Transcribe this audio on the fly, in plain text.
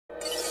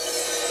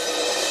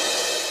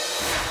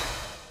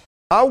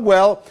How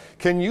well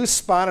can you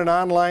spot an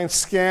online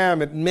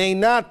scam? It may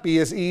not be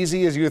as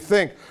easy as you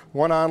think.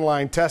 One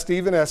online test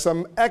even has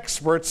some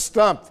experts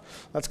stumped.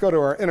 Let's go to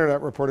our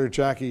internet reporter,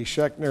 Jackie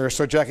Schechner.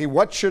 So, Jackie,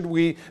 what should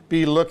we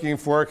be looking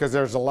for? Because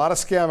there's a lot of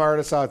scam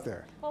artists out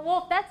there. Well,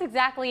 Wolf, that's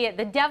exactly it.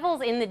 The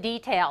devil's in the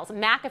details.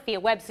 McAfee, a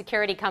web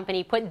security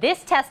company, put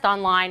this test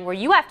online where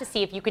you have to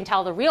see if you can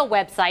tell the real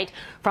website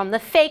from the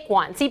fake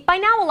one. See, by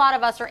now a lot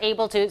of us are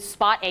able to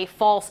spot a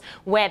false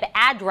web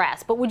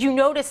address, but would you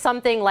notice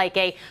something like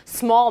a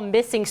small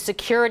missing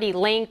security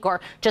link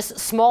or just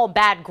small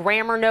bad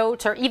grammar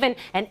notes or even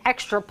an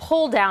extra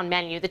pull-down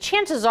menu? The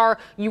chances are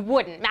you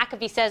wouldn't.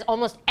 McAfee says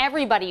almost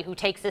everybody who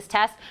takes this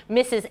test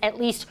misses at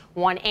least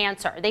one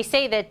answer. They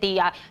say that the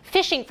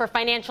phishing for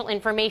financial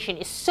information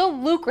is so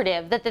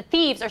lucrative that the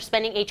thieves are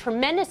spending a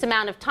tremendous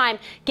amount of time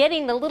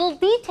getting the little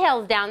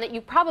details down that you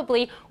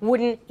probably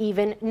wouldn't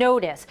even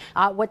notice.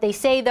 What they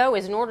say, though,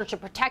 is in order to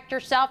protect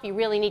yourself, you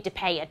really need to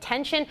pay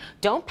attention.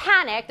 Don't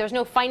panic. There's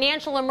no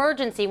financial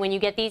emergency when you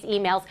get these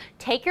emails.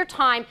 Take your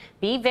time,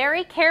 be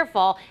very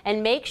careful,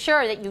 and make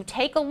sure that you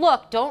take a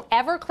look. Don't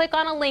ever click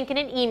on a link in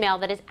an email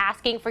that is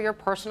asking for your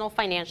personal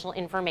financial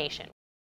information.